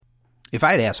If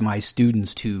I had asked my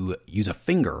students to use a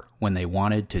finger when they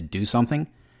wanted to do something,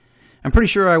 I'm pretty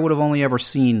sure I would have only ever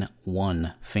seen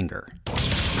one finger.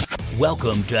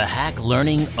 Welcome to Hack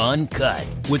Learning Uncut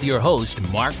with your host,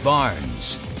 Mark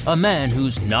Barnes, a man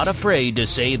who's not afraid to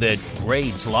say that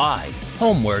grades lie,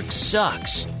 homework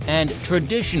sucks, and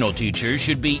traditional teachers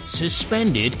should be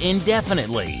suspended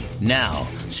indefinitely. Now,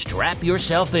 strap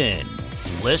yourself in,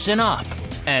 listen up,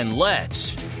 and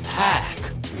let's hack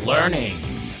learning.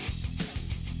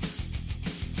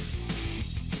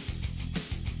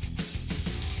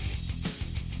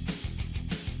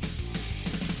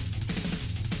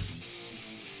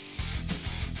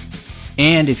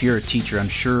 And if you're a teacher, I'm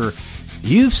sure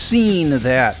you've seen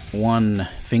that one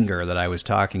finger that I was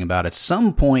talking about at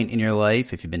some point in your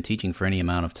life, if you've been teaching for any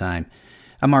amount of time.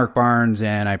 I'm Mark Barnes,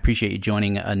 and I appreciate you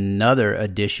joining another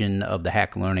edition of the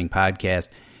Hack Learning Podcast.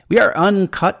 We are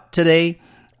uncut today,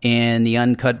 and the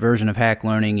uncut version of Hack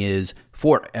Learning is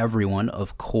for everyone,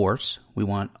 of course. We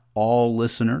want all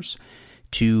listeners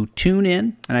to tune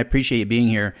in, and I appreciate you being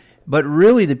here. But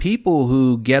really, the people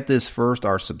who get this first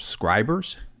are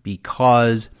subscribers,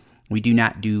 because we do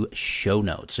not do show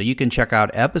notes. So you can check out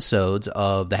episodes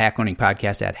of the Hack Learning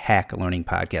Podcast at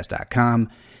hacklearningpodcast.com.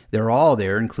 They're all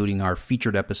there, including our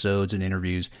featured episodes and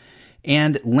interviews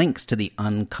and links to the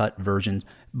uncut versions.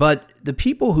 But the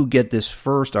people who get this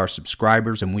first are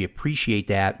subscribers, and we appreciate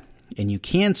that. And you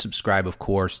can subscribe, of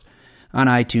course, on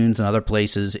iTunes and other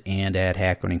places and at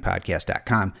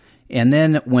hacklearningpodcast.com. And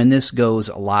then when this goes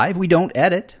live, we don't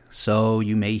edit, so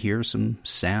you may hear some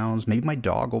sounds. Maybe my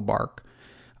dog will bark.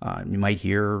 You might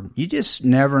hear, you just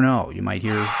never know. You might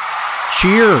hear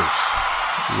cheers.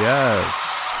 Yes,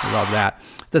 I love that.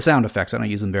 The sound effects, I don't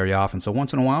use them very often, so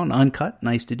once in a while, an uncut,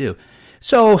 nice to do.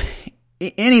 So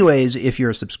anyways, if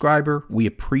you're a subscriber, we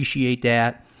appreciate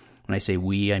that. When I say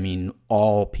we, I mean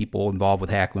all people involved with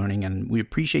Hack Learning, and we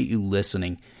appreciate you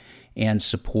listening and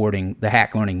supporting the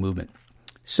Hack Learning movement.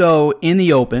 So in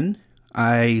the open,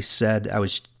 I said I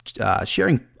was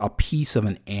sharing a piece of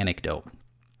an anecdote.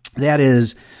 That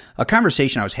is a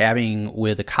conversation I was having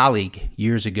with a colleague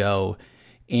years ago,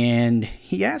 and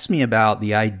he asked me about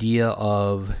the idea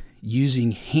of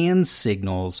using hand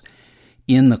signals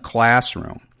in the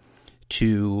classroom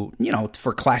to,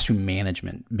 for classroom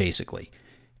management, basically.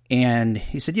 And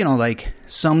he said, like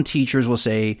some teachers will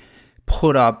say,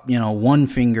 put up, one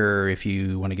finger if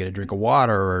you want to get a drink of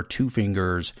water, or two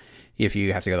fingers if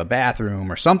you have to go to the bathroom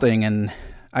or something. And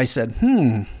I said,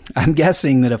 I'm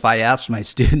guessing that if I asked my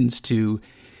students to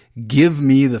give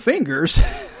me the fingers,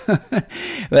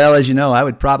 well, as you know, I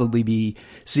would probably be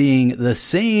seeing the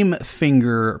same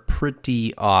finger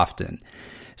pretty often.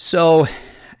 So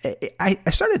I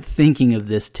started thinking of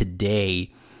this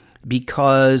today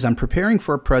because I'm preparing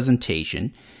for a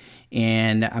presentation,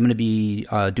 and I'm going to be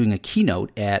doing a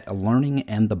keynote at Learning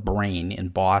and the Brain in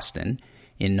Boston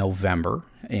in November.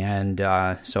 And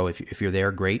so if you're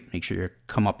there, great. Make sure you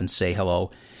come up and say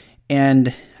hello.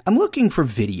 And I'm looking for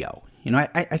video.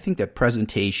 I think that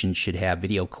presentations should have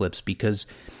video clips because,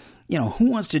 who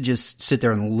wants to just sit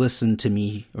there and listen to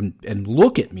me and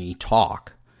look at me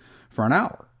talk for an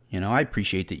hour? I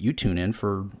appreciate that you tune in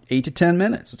for 8 to 10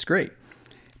 minutes. It's great.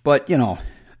 But,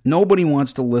 nobody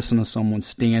wants to listen to someone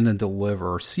stand and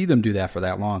deliver or see them do that for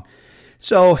that long.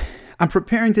 So I'm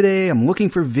preparing today. I'm looking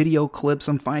for video clips.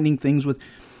 I'm finding things with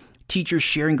teachers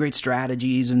sharing great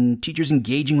strategies and teachers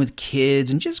engaging with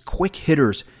kids and just quick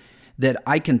hitters that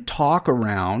I can talk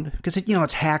around because,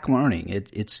 it's hack learning.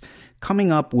 It's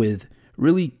coming up with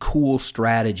really cool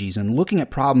strategies and looking at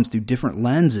problems through different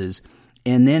lenses,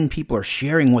 and then people are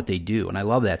sharing what they do, and I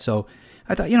love that. So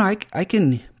I thought, I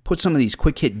can put some of these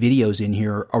quick hit videos in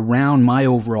here around my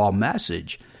overall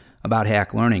message about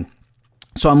hack learning.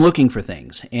 So I'm looking for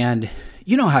things, and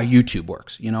you know how YouTube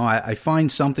works. I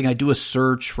find something, I do a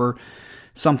search for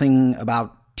something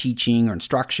about teaching or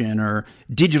instruction or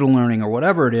digital learning or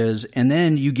whatever it is, and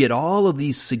then you get all of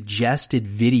these suggested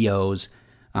videos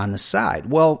on the side.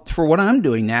 Well, for what I'm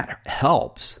doing, that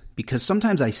helps because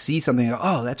sometimes I see something, and go,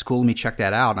 oh, that's cool, let me check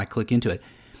that out, and I click into it.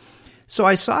 So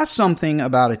I saw something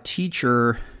about a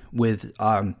teacher with,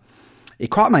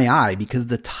 it caught my eye because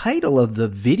the title of the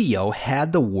video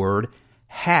had the word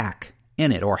hack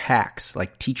in it, or hacks,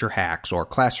 like teacher hacks or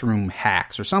classroom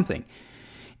hacks or something.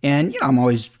 And, I'm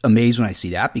always amazed when I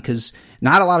see that because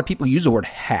not a lot of people use the word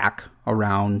hack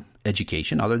around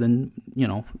education other than,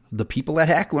 the people that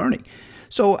hack learning.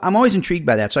 So I'm always intrigued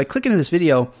by that. So I click into this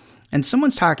video and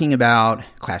someone's talking about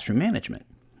classroom management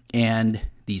and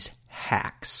these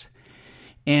hacks.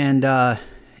 And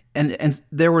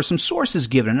there were some sources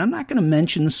given, and I'm not going to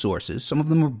mention the sources. Some of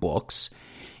them were books.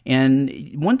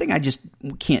 And one thing I just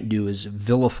can't do is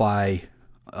vilify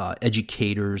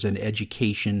educators and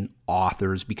education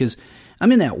authors, because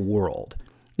I'm in that world.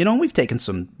 We've taken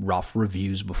some rough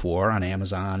reviews before on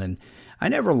Amazon, and I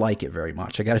never like it very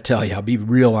much. I got to tell you, I'll be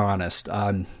real honest.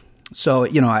 So,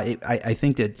 I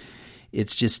think that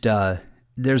it's just,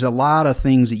 there's a lot of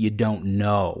things that you don't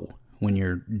know when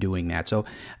you're doing that. So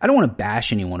I don't want to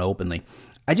bash anyone openly.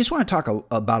 I just want to talk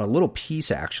about a little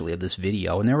piece, actually, of this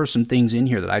video. And there were some things in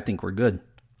here that I think were good.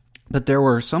 But there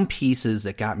were some pieces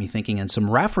that got me thinking, and some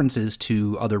references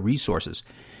to other resources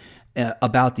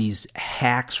about these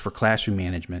hacks for classroom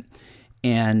management.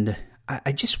 And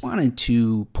I just wanted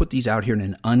to put these out here in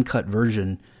an uncut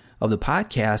version of the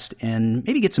podcast and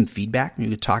maybe get some feedback. Maybe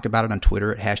we could talk about it on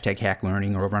Twitter at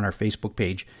 #HackLearning or over on our Facebook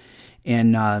page.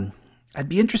 And I'd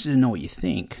be interested to know what you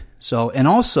think. So, and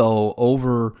also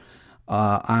over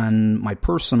on my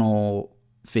personal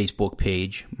Facebook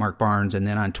page, Mark Barnes, and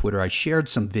then on Twitter, I shared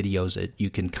some videos that you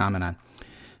can comment on.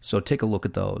 So take a look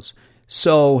at those.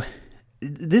 So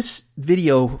this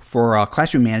video for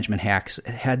classroom management hacks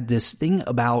had this thing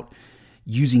about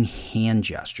using hand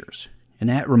gestures. And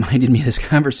that reminded me of this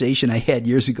conversation I had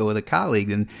years ago with a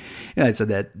colleague. And I said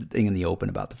that thing in the open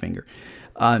about the finger.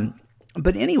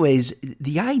 But anyways,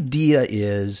 the idea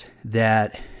is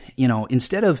that,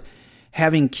 instead of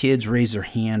having kids raise their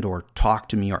hand or talk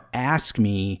to me or ask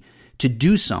me to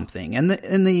do something, and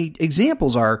the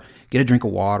examples are get a drink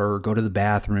of water, go to the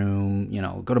bathroom,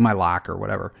 go to my locker,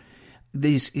 whatever.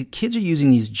 These kids are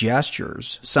using these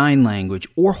gestures, sign language,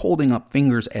 or holding up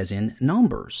fingers as in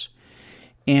numbers.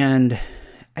 And,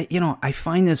 I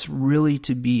find this really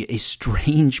to be a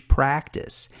strange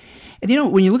practice. And,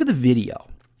 when you look at the video,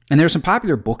 and there's some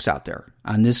popular books out there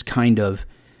on this kind of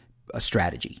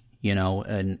strategy,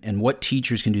 and what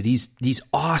teachers can do, these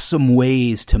awesome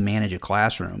ways to manage a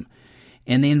classroom.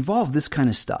 And they involve this kind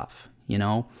of stuff,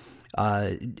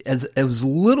 as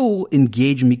little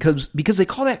engagement, because they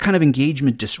call that kind of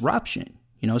engagement disruption.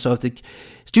 So if the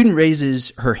student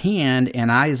raises her hand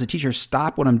and I, as a teacher,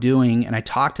 stop what I'm doing and I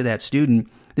talk to that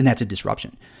student, then that's a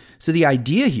disruption. So the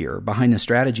idea here behind the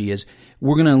strategy is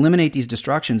we're going to eliminate these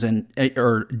disruptions, and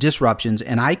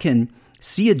I can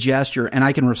see a gesture and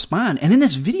I can respond. And in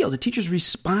this video, the teacher's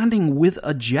responding with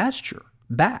a gesture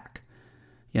back.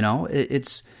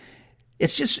 It's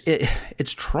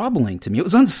troubling to me. It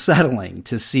was unsettling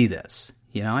to see this.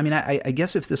 I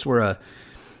guess if this were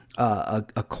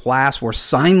a class where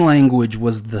sign language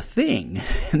was the thing,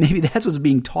 maybe that's what's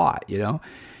being taught, then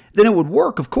it would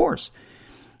work, of course.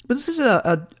 But this is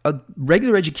a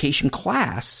regular education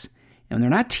class, and they're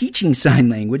not teaching sign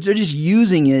language. They're just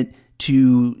using it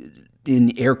to,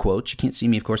 in air quotes, you can't see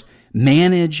me, of course,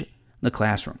 manage the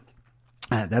classroom.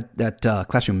 That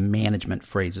classroom management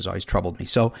phrase has always troubled me.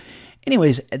 So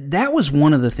anyways, that was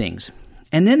one of the things.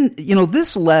 And then,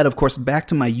 this led, of course, back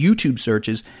to my YouTube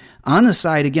searches. On the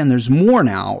side, again, there's more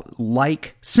now,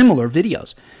 like similar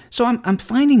videos. So I'm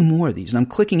finding more of these, and I'm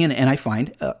clicking in, and I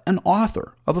find an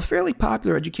author of a fairly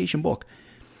popular education book.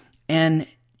 And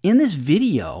in this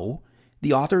video,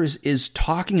 the author is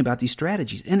talking about these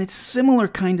strategies, and it's similar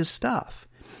kind of stuff.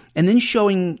 And then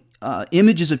showing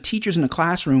images of teachers in the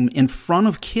classroom in front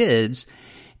of kids,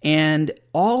 and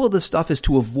all of the stuff is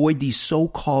to avoid these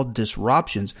so-called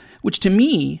disruptions, which to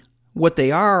me, what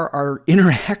they are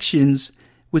interactions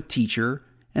with teacher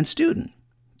and student,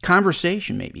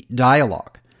 conversation maybe,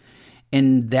 dialogue.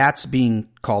 And that's being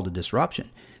called a disruption.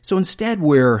 So instead,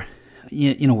 we're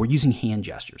using hand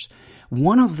gestures.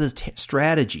 One of the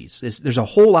strategies is there's a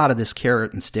whole lot of this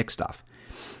carrot and stick stuff.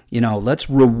 Let's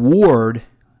reward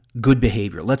good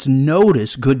behavior. Let's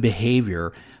notice good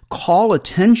behavior, call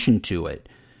attention to it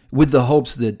with the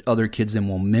hopes that other kids then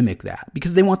will mimic that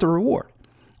because they want the reward.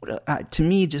 To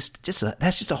me, that's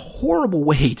just a horrible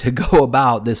way to go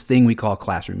about this thing we call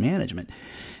classroom management.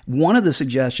 One of the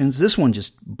suggestions, this one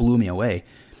just blew me away,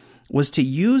 was to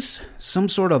use some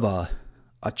sort of a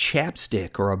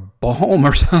chapstick or a balm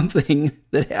or something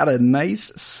that had a nice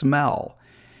smell.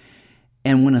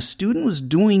 And when a student was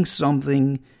doing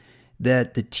something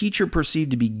that the teacher perceived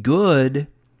to be good,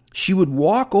 she would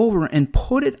walk over and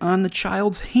put it on the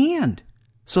child's hand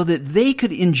so that they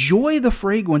could enjoy the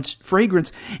fragrance,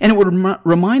 and it would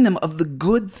remind them of the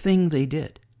good thing they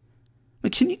did.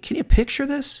 But can you picture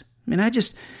this?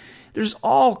 There's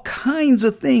all kinds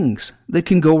of things that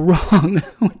can go wrong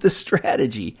with the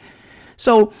strategy.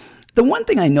 So the one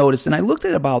thing I noticed, and I looked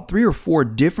at about 3 or 4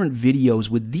 different videos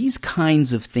with these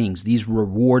kinds of things, these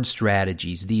reward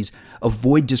strategies, these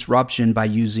avoid disruption by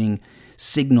using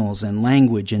signals and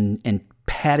language and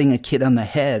patting a kid on the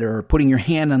head or putting your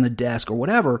hand on the desk or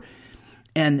whatever.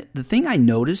 And the thing I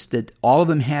noticed that all of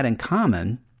them had in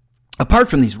common, apart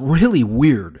from these really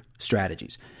weird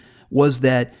strategies, was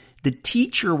that the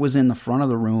teacher was in the front of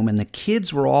the room and the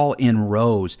kids were all in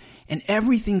rows, and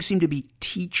everything seemed to be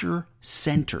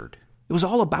teacher-centered. It was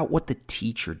all about what the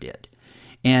teacher did.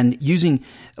 And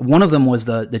one of them was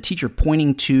the teacher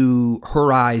pointing to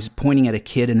her eyes, pointing at a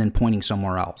kid, and then pointing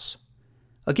somewhere else.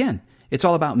 Again, it's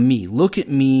all about me. Look at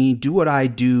me, do what I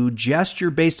do,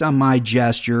 gesture based on my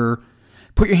gesture.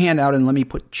 Put your hand out and let me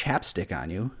put chapstick on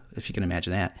you, if you can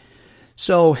imagine that.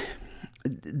 So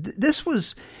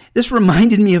this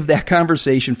reminded me of that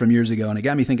conversation from years ago, and it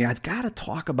got me thinking, I've got to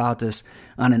talk about this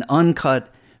on an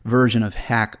uncut version of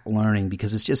Hack Learning,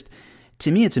 because it's just, to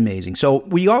me, it's amazing. So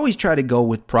we always try to go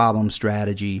with problem,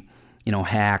 strategy,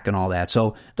 hack and all that.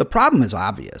 So the problem is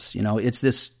obvious. It's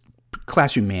this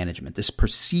classroom management, this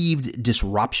perceived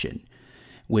disruption,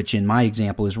 which in my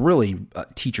example is really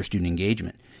teacher-student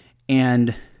engagement.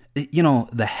 And,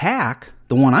 the hack,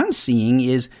 the one I'm seeing,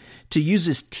 is to use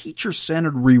this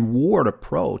teacher-centered reward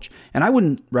approach. And I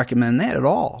wouldn't recommend that at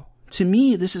all. To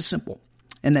me, this is simple.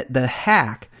 And that the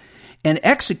hack and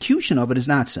execution of it is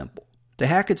not simple. The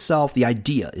hack itself, the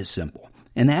idea is simple.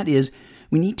 And that is,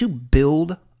 we need to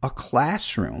build a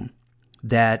classroom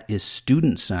that is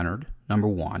student-centered, number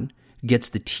one, gets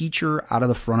the teacher out of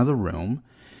the front of the room,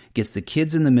 gets the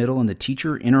kids in the middle and the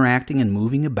teacher interacting and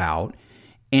moving about,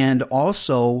 and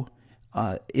also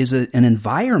is an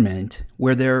environment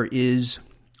where there is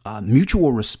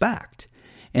mutual respect,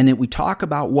 and that we talk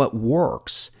about what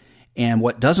works and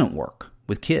what doesn't work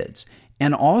with kids.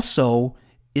 And also,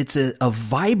 it's a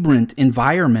vibrant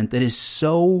environment that is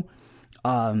so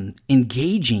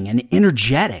engaging and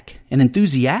energetic and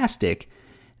enthusiastic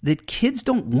that kids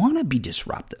don't want to be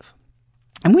disruptive.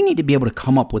 And we need to be able to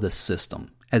come up with a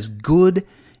system as good,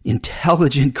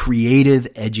 intelligent, creative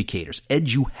educators,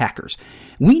 EduHackers.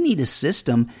 We need a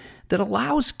system that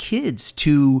allows kids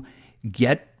to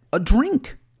get a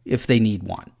drink if they need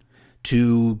one,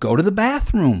 to go to the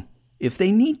bathroom if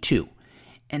they need to,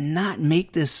 and not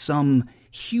make this some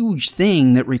huge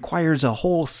thing that requires a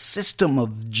whole system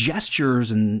of gestures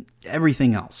and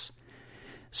everything else.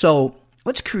 So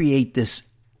let's create this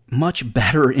much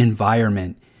better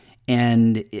environment.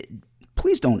 And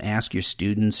please don't ask your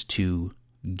students to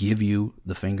give you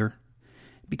the finger,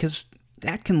 because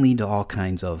that can lead to all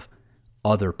kinds of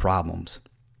other problems,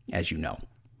 as you know.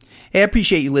 Hey, I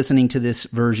appreciate you listening to this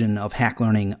version of Hack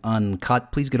Learning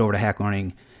Uncut. Please get over to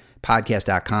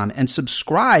hacklearningpodcast.com and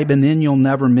subscribe, and then you'll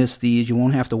never miss these. You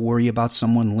won't have to worry about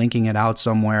someone linking it out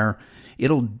somewhere.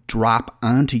 It'll drop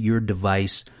onto your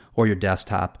device or your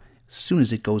desktop as soon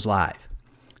as it goes live.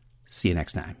 See you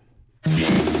next time.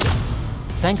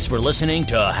 Thanks for listening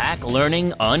to Hack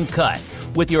Learning Uncut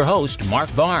with your host,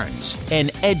 Mark Barnes, an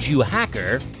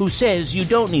EduHacker who says you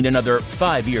don't need another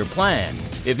 5-year plan.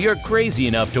 If you're crazy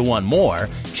enough to want more,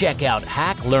 check out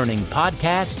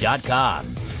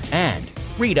hacklearningpodcast.com and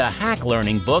read a Hack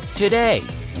Learning book today,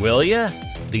 will ya?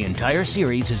 The entire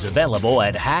series is available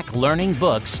at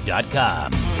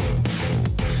hacklearningbooks.com.